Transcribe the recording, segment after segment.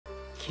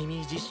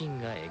君自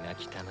身が描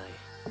きたまえ。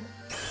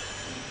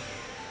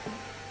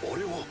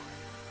俺は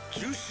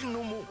中心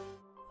の門。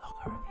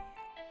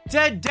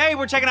 Today,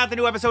 we're checking out the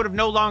new episode of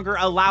No Longer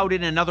Allowed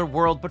in Another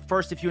World. But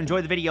first, if you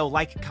enjoy the video,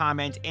 like,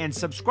 comment, and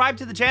subscribe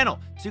to the channel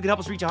so you can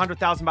help us reach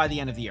 100,000 by the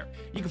end of the year.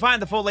 You can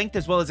find the full length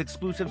as well as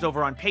exclusives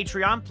over on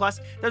Patreon. Plus,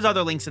 there's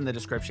other links in the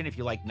description if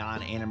you like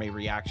non-anime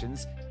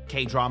reactions,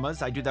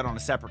 K-dramas. I do that on a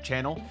separate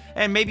channel.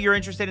 And maybe you're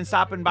interested in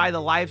stopping by the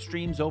live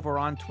streams over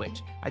on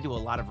Twitch. I do a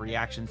lot of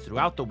reactions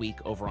throughout the week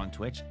over on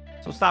Twitch.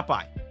 So stop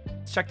by.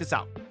 Let's check this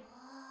out.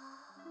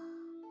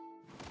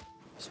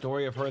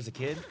 Story of her as a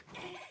kid.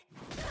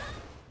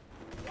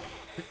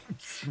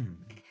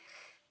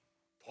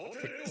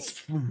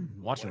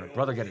 Watching her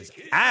brother get his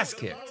ass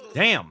kicked.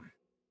 Damn.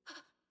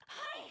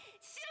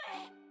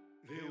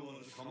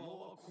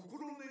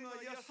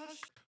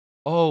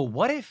 Oh,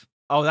 what if...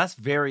 Oh, that's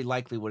very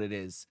likely what it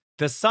is.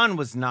 The son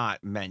was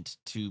not meant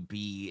to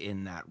be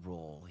in that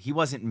role. He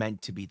wasn't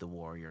meant to be the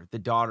warrior. The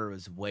daughter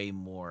was way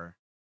more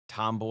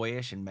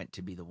tomboyish and meant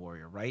to be the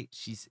warrior, right?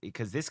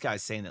 Because this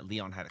guy's saying that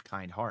Leon had a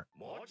kind heart.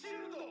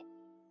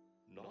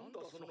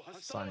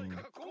 Son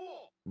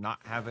not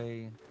have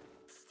a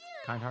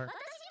kind heart?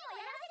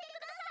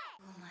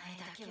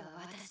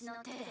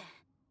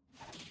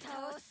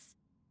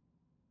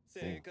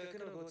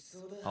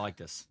 Ooh. I like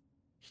this.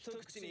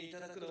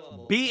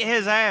 Beat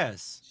his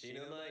ass.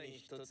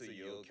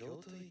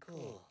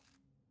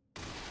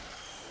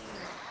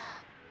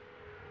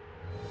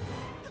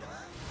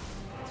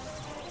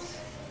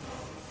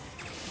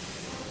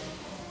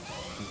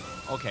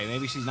 Okay,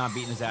 maybe she's not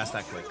beating his ass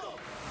that quick.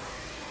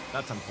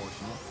 That's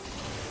unfortunate.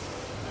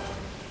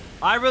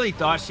 I really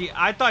thought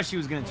I thought she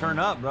was gonna turn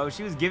up, bro.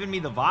 She was giving me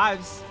the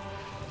vibes,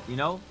 you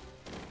know?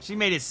 She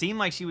made it seem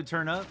like she would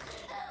turn up.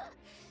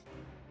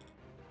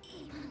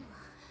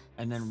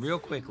 And then real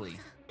quickly.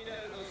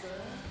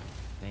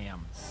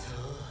 Damn.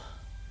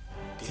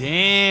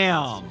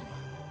 Damn.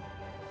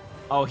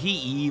 Oh, he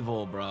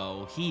evil,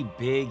 bro. He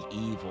big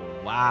evil.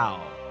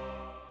 Wow.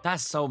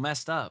 That's so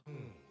messed up.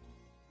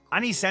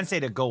 I need Sensei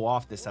to go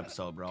off this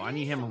episode, bro. I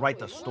need him to write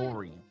the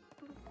story.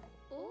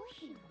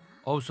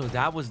 Oh, so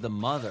that was the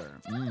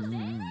mother.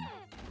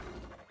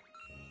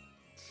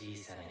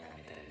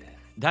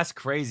 That's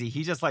crazy.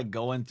 He's just like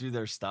going through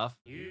their stuff.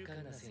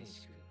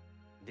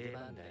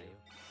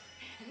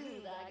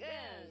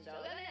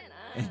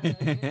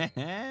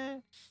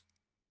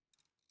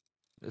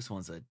 This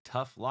one's a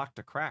tough lock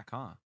to crack,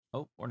 huh?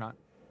 Oh, or not.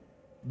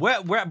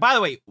 Where? By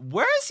the way,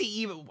 where is he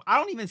even? I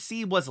don't even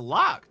see what's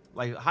locked.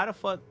 Like, how the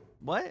fuck?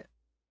 What?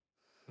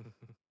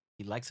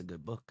 He likes a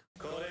good book.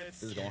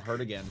 This is gonna hurt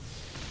again.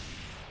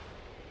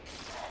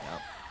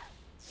 Yep.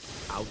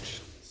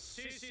 Ouch.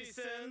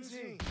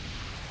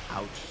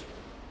 Ouch.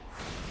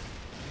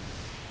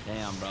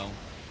 Damn, bro.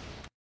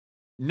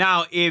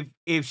 Now,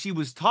 if she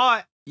was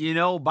taught, you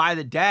know, by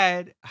the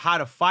dad how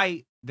to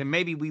fight, then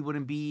maybe we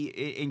wouldn't be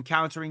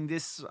encountering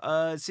this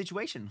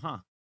situation, huh?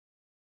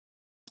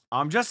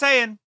 I'm just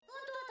saying.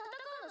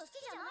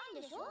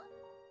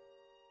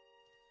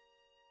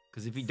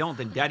 Because if he don't,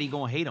 then daddy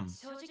gonna hate him.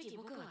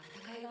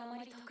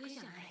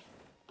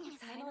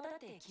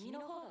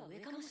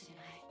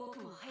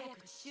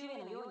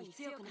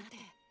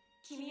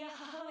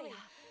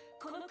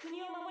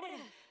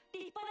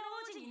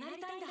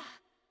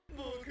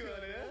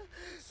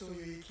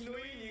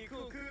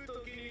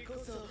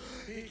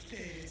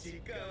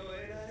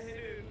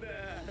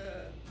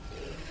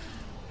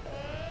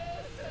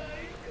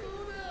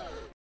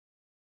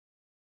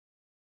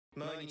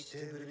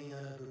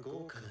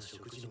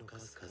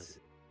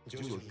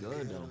 You look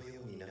good, though.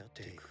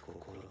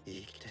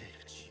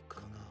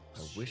 I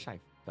wish I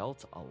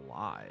felt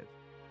alive.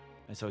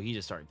 And so he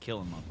just started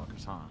killing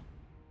motherfuckers, huh?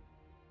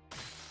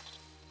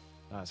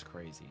 That's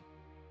crazy.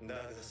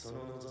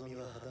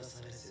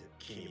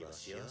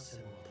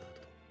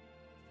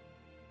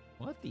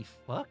 What the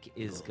fuck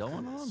is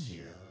going on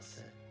here?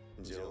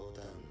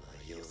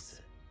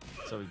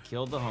 So he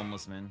killed the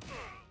homeless man.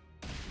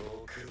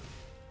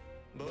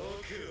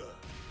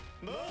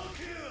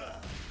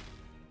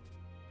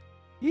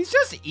 He's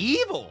just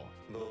evil.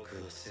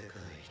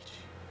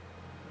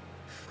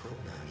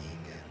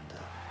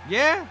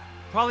 Yeah,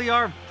 probably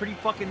are pretty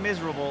fucking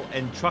miserable,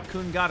 and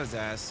Truck-kun got his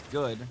ass.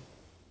 Good.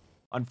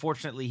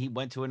 Unfortunately, he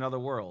went to another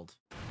world.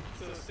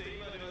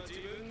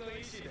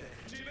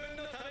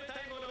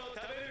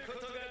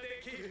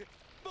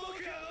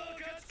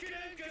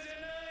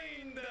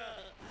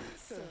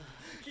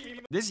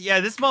 This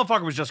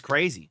motherfucker was just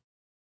crazy.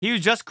 He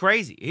was just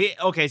crazy.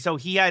 Okay, so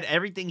he had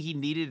everything he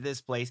needed at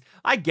this place.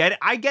 I get it.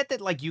 I get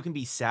that, like, you can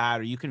be sad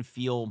or you can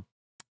feel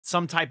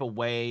some type of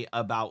way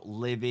about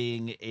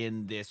living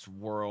in this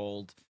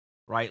world,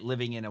 right?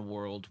 Living in a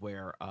world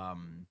where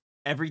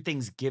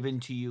everything's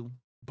given to you,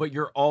 but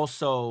you're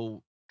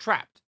also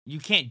trapped. You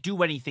can't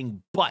do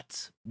anything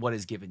but what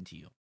is given to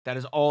you. That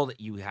is all that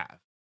you have.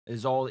 It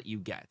is all that you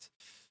get.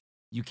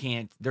 You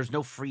can't, there's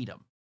no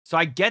freedom. So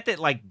I get that,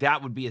 like,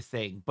 that would be a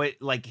thing. But,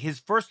 like, his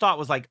first thought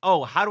was like,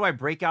 oh, how do I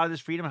break out of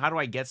this freedom? How do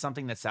I get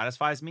something that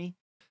satisfies me?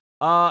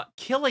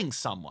 Killing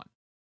someone.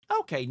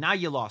 okay, now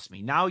you lost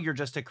me. Now you're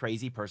just a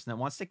crazy person that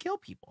wants to kill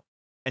people.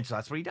 And so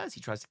that's what he does.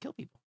 He tries to kill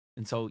people.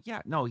 And so,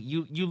 yeah, no,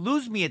 you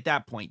lose me at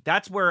that point.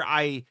 That's where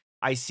I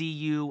see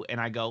you and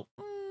I go,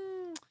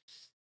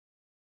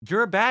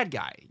 you're a bad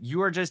guy.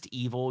 You are just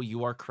evil.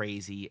 You are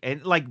crazy.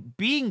 And like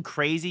being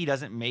crazy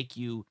doesn't make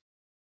you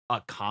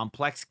a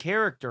complex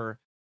character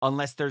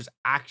unless there's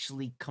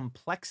actually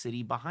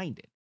complexity behind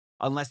it.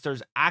 Unless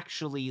there's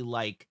actually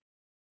like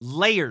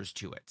layers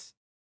to it.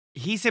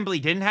 He simply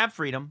didn't have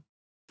freedom,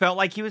 felt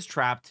like he was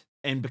trapped,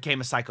 and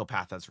became a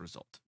psychopath as a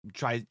result.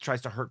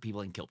 Tries to hurt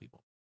people and kill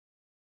people.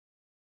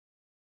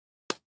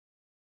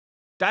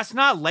 That's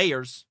not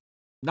layers.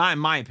 Not in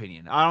my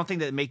opinion. I don't think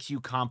that makes you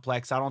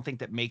complex. I don't think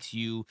that makes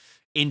you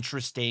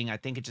interesting. I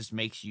think it just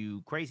makes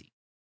you crazy.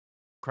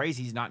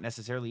 Crazy is not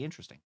necessarily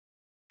interesting.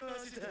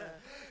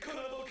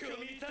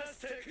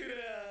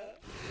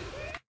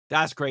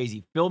 That's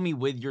crazy. Fill me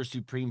with your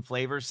supreme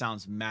flavor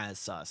sounds mad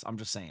sus. I'm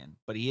just saying.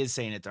 But he is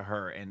saying it to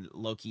her. And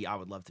Loki, I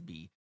would love to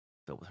be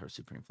filled with her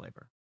supreme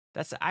flavor.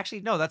 That's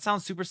actually, no, that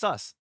sounds super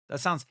sus. That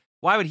sounds,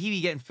 why would he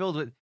be getting filled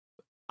with,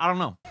 I don't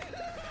know.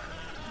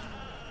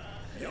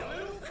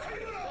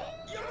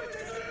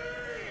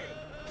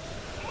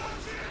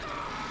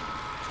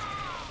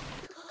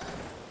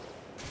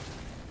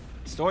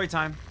 Story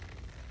time.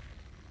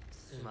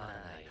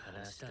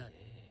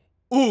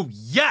 Ooh,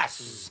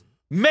 yes!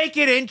 Make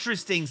it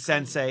interesting,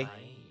 Sensei.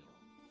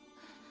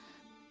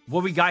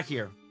 What we got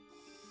here?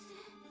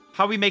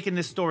 How are we making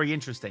this story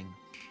interesting?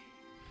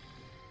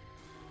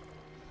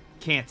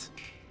 Can't.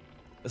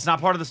 That's not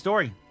part of the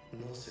story.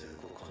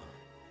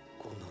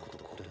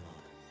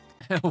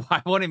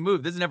 Why won't it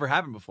move? This has never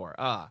happened before.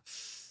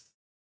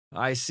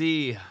 I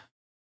see.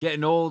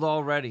 Getting old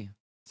already.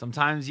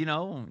 Sometimes, you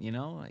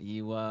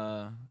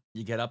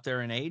get up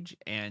there in age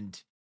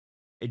and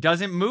it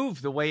doesn't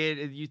move the way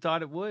you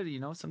thought it would,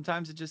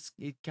 Sometimes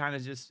it kind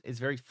of just is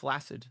very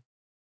flaccid.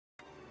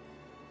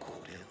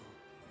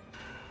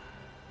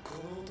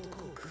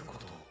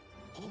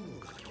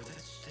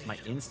 My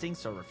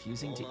instincts are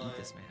refusing to eat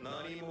this man.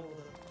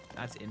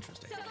 That's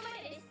interesting.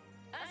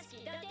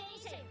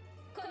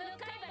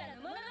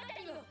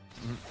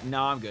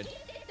 No, I'm good.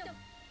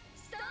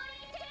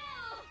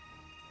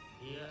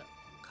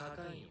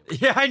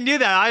 Yeah, I knew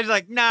that. I was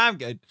like, nah, I'm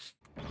good.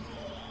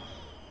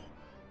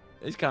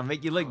 It's kind of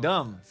make you look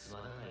dumb.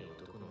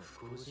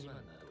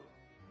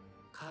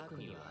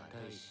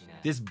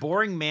 This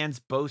boring man's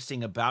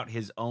boasting about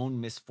his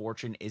own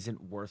misfortune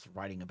isn't worth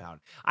writing about.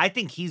 I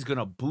think he's going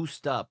to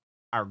boost up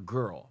our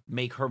girl,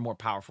 make her more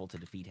powerful to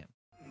defeat him.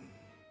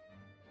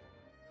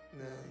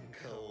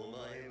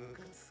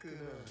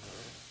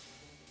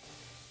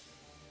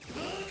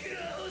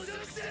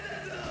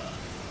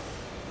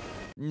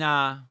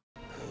 Nah.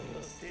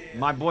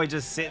 My boy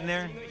just sitting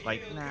there?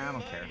 Like, nah, I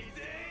don't care.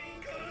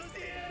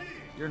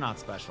 You're not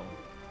special.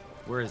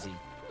 Where is he?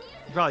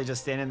 He's probably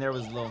just standing there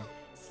with his little...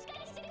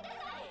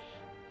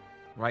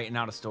 writing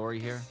out a story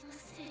here.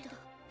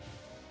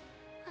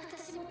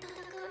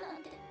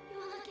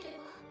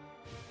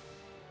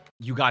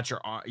 You got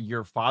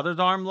your father's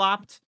arm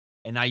lopped,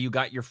 and now you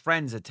got your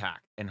friends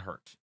attacked and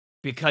hurt.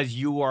 Because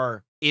you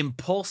are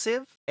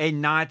impulsive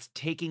and not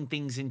taking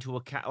things into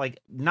account, like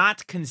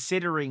not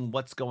considering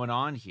what's going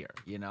on here,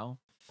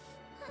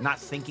 Not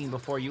thinking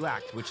before you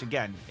act, which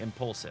again,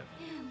 impulsive.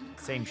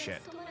 Same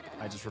shit.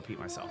 I just repeat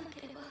myself.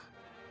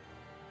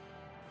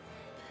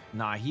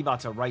 Nah, he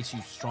about to rice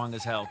you strong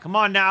as hell. Come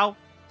on now.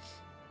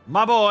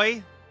 My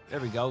boy. There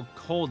we go.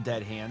 Cold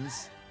dead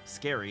hands.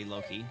 Scary,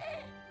 Loki.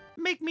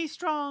 Make me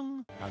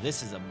strong. Now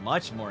this is a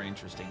much more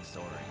interesting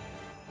story.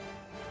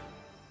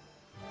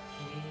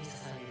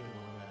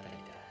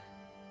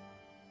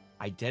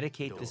 I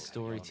dedicate this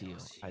story to you.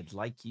 I'd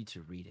like you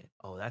to read it.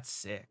 Oh, that's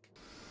sick.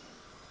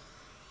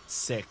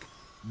 Sick.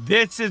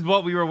 This is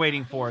what we were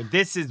waiting for.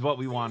 This is what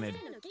we wanted.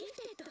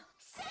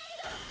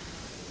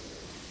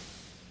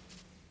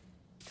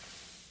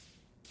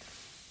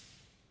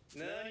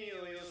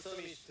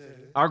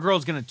 Our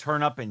girl's gonna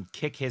turn up and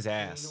kick his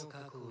ass.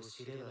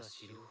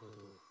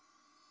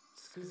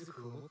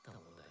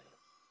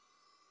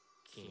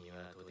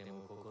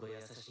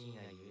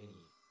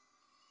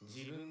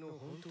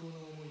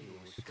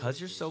 Because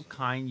you're so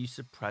kind, you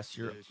suppress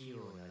your...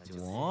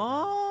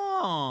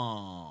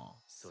 Whoa.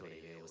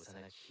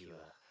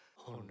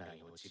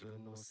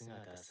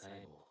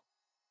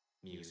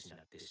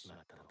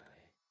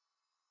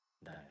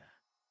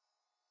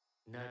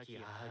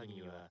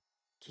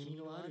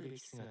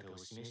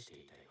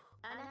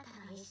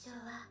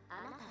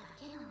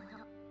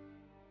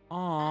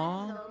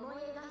 Aww.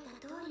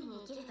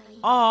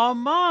 Aw,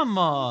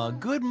 mama.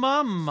 Good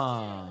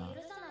mama.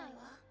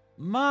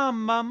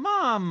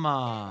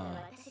 Mama.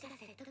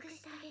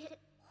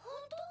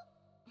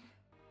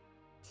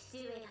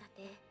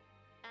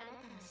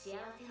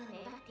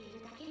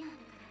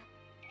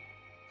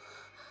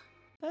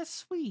 That's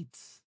sweet.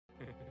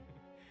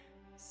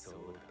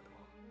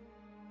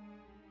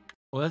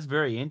 Well, that's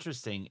very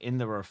interesting. In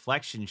the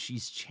reflection,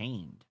 she's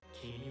chained.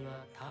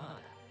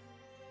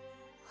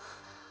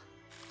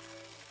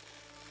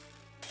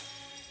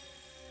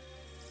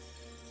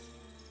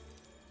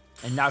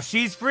 And now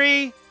she's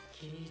free.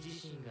 君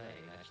自身が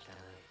描きたな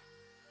い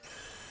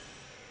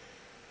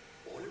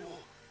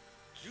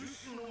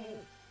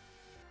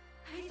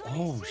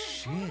Oh,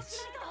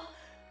 shit.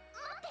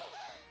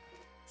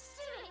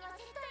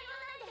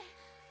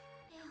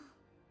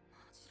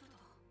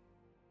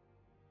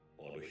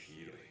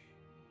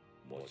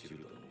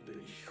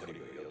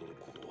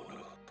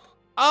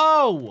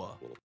 Oh!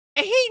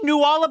 And he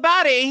knew all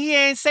about it and he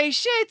ain't say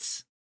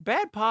shit.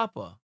 Bad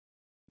papa.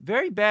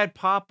 Very bad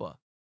papa.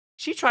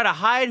 She tried to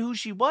hide who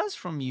she was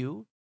from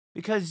you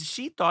because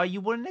she thought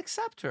you wouldn't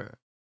accept her.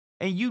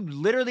 And you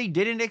literally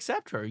didn't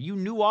accept her. You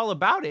knew all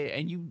about it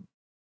and you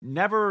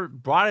never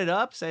brought it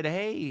up, said,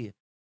 hey,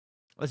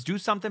 let's do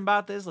something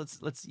about this.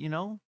 Let's, you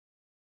know,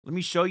 let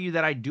me show you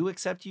that I do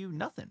accept you.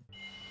 Nothing.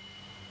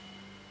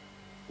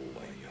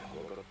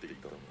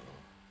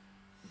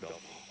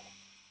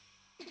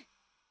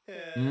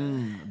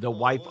 The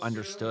wife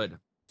understood.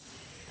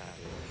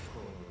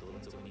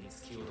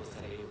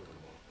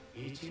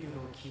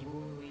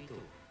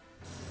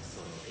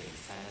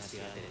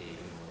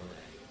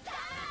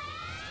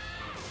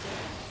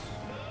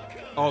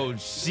 Oh,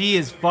 she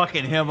is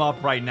fucking him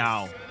up right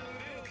now.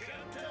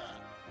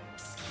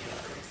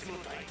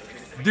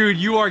 Dude,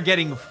 you are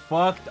getting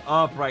fucked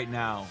up right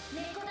now.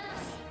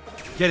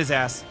 Get his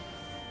ass.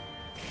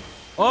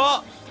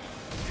 Oh!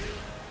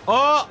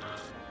 Oh!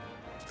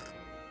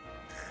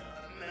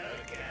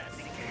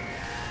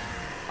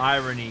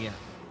 Irony.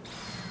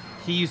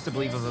 He used to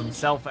believe of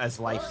himself as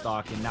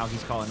livestock, and now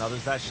he's calling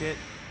others that shit.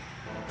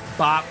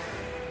 Bop.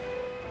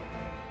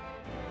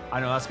 I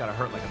know that's gotta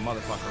hurt like a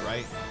motherfucker,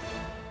 right?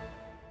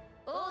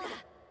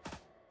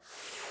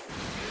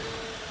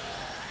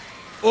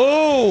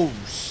 Oh,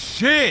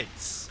 shit!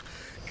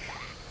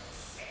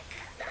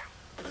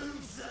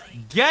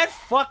 Get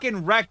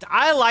fucking wrecked.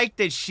 I like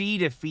that she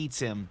defeats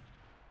him.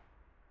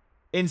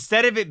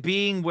 Instead of it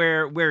being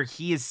where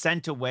he is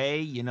sent away,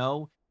 you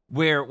know,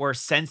 where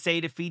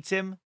Sensei defeats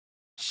him,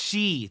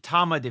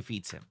 Tama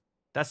defeats him.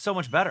 That's so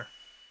much better.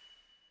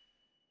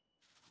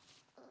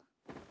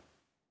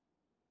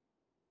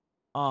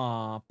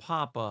 Aw,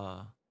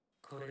 Papa.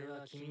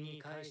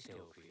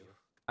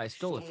 I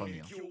stole it from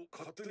you.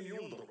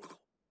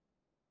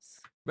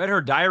 Read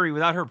her diary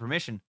without her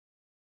permission.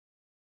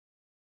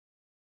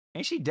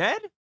 Ain't she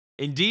dead?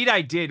 Indeed,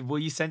 I did. Will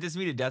you sentence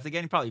me to death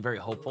again? Probably very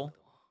hopeful.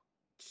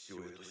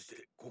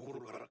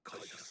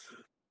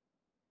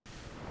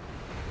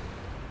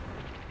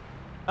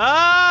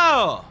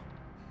 Oh!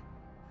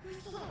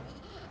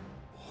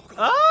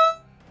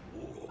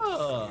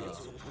 Oh!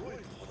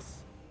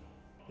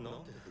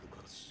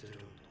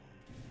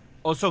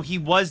 Oh, so he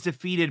was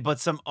defeated, but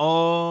some...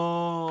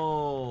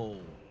 Oh!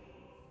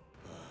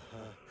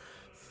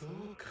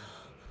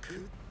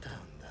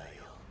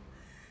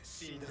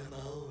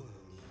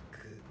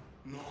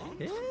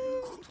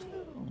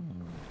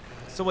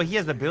 So what, he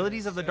has the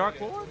abilities of the Dark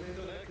Lord?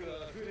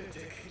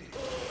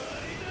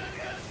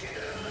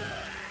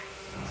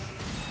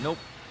 Nope.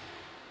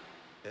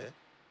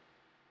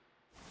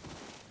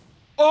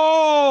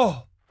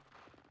 Oh!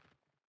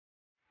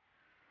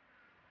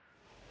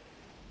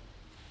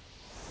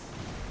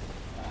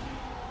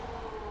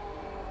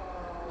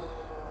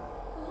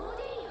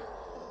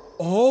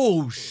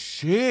 Oh,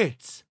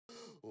 shit.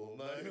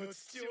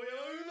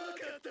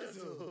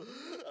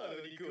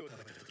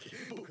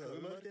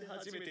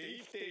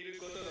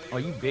 Oh,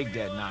 you big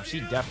dead now.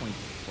 She definitely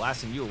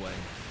blasting you away.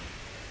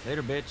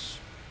 Later, bitch.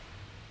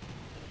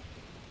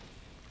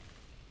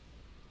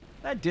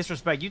 That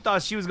disrespect. You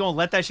thought she was gonna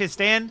let that shit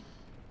stand?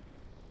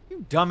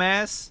 You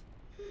dumbass.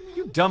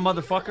 You dumb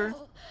motherfucker.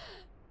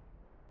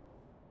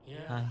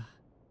 Huh?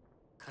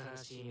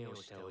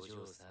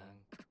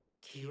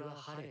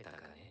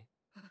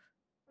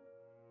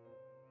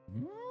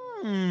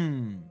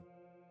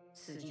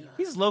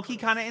 He's low-key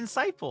kind of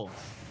insightful.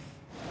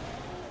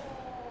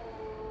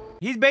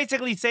 He's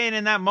basically saying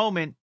in that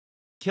moment,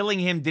 killing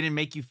him didn't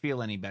make you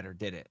feel any better,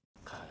 did it?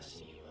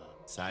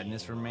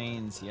 Sadness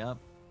remains, yep.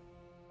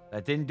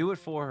 That didn't do it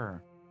for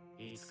her.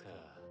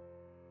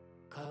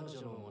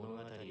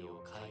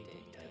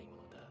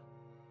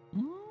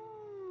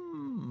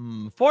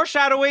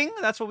 Foreshadowing,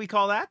 that's what we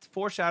call that.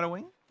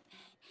 Foreshadowing.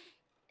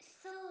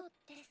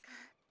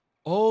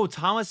 Oh,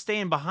 Tama's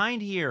staying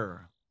behind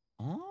here.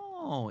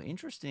 Oh,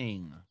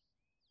 interesting.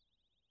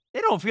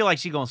 They don't feel like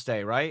she's gonna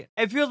stay, right?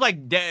 It feels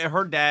like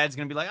her dad's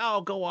gonna be like,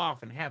 oh, go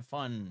off and have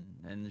fun,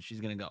 and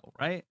she's gonna go,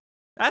 right?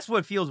 That's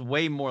what feels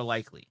way more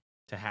likely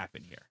to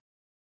happen here.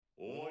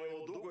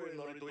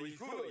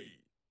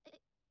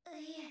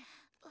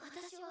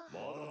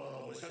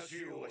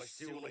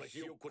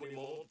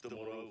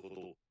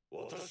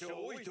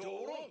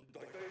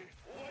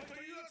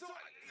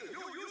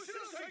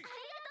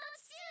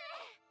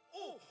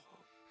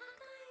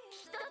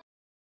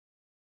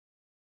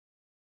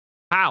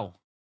 How?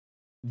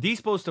 These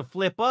supposed to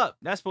flip up.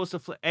 That's supposed to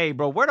flip. Hey,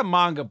 bro, where the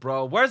manga,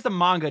 bro? Where's the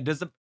manga?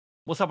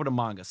 What's up with the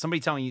manga? Somebody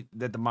tell me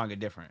that the manga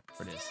different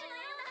for this.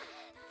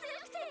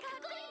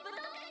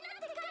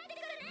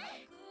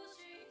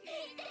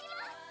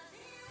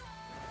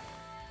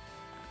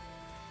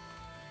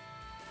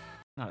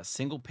 Not a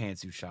single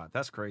pantsuit shot.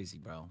 That's crazy,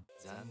 bro.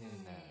 残念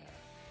ながら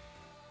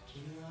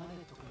君のある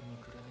ところに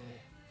比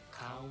べ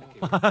顔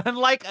を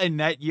Unlike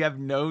Annette, you have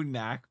no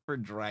knack for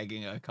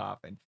dragging a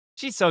coffin.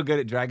 She's so good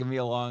at dragging me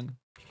along.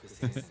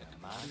 センスが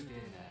まるで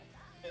ない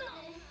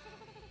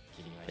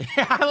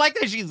君は I like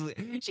that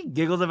she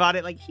giggles about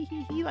it. Like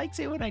he likes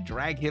it when I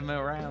drag him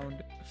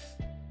around.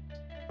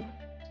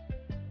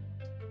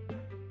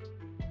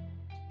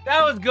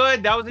 That was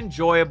good. That was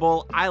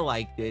enjoyable. I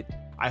liked it.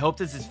 I hope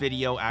that this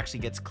video actually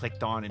gets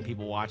clicked on and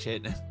people watch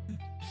it.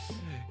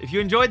 If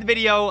you enjoyed the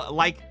video,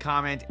 like,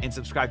 comment, and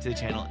subscribe to the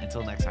channel.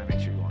 Until next time, make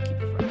sure you